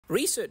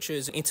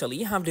Researchers in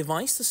Italy have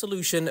devised a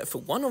solution for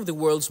one of the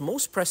world's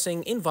most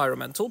pressing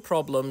environmental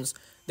problems: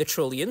 the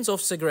trillions of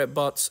cigarette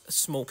butts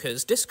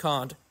smokers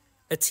discard.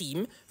 A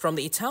team from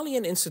the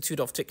Italian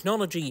Institute of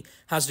Technology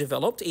has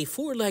developed a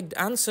four-legged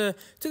answer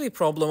to the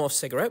problem of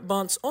cigarette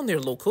butts on their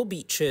local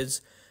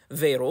beaches.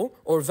 Vero,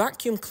 or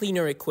vacuum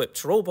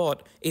cleaner-equipped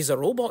robot, is a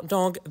robot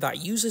dog that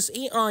uses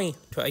AI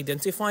to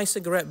identify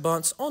cigarette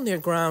butts on their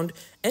ground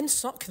and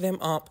suck them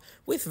up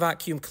with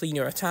vacuum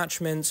cleaner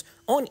attachments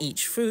on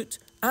each foot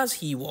as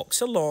he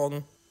walks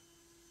along.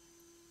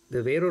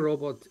 The Vero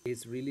robot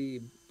is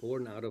really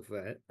born out of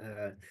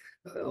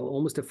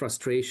almost a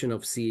frustration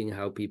of seeing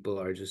how people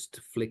are just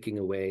flicking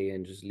away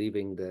and just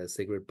leaving the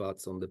cigarette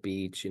butts on the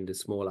beach, in the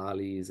small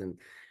alleys. And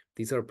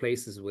these are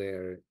places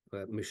where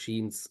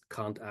machines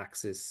can't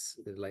access,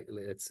 like,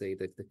 let's say,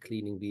 the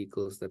cleaning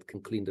vehicles that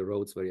can clean the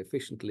roads very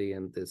efficiently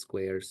and the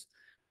squares.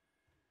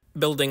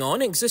 Building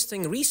on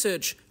existing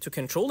research to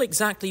control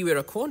exactly where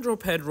a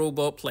quadruped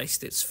robot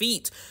placed its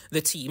feet,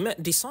 the team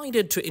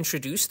decided to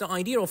introduce the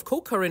idea of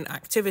co-current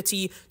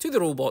activity to the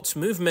robot's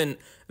movement.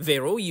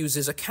 Vero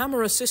uses a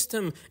camera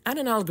system and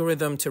an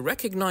algorithm to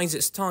recognize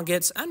its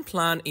targets and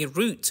plan a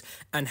route,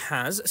 and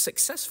has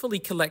successfully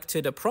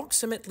collected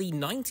approximately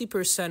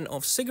 90%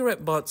 of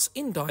cigarette butts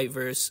in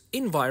diverse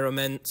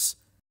environments.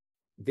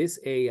 This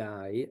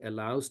AI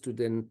allows to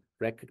then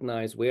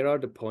recognize where are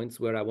the points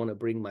where I want to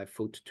bring my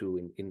foot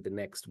to in the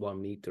next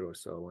 1 meter or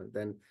so. And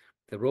then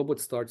the robot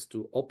starts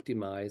to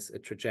optimize a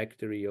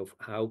trajectory of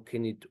how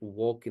can it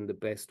walk in the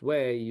best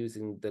way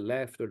using the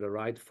left or the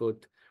right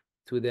foot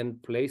to then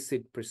place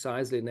it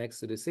precisely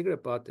next to the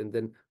cigarette butt and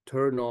then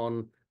turn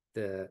on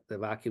the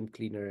vacuum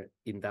cleaner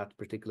in that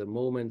particular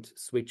moment,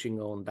 switching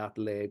on that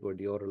leg or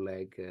the other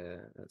leg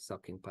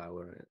sucking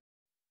power.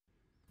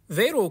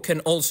 Vero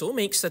can also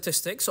make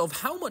statistics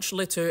of how much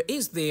litter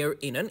is there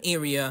in an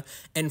area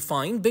and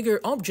find bigger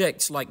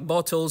objects like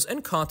bottles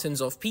and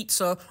cartons of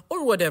pizza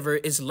or whatever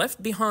is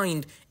left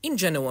behind in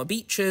Genoa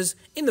beaches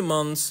in the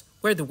months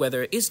where the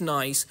weather is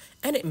nice,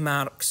 and it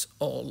marks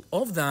all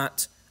of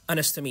that. An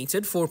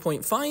estimated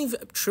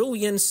 4.5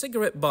 trillion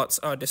cigarette butts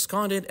are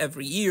discarded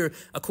every year,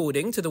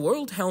 according to the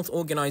World Health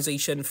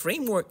Organization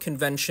Framework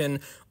Convention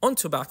on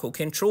Tobacco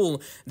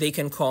Control. They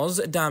can cause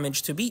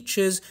damage to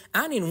beaches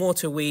and in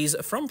waterways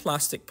from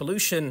plastic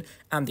pollution,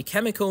 and the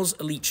chemicals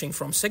leaching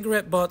from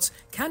cigarette butts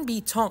can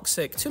be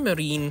toxic to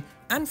marine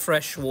and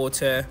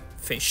freshwater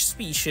fish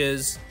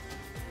species.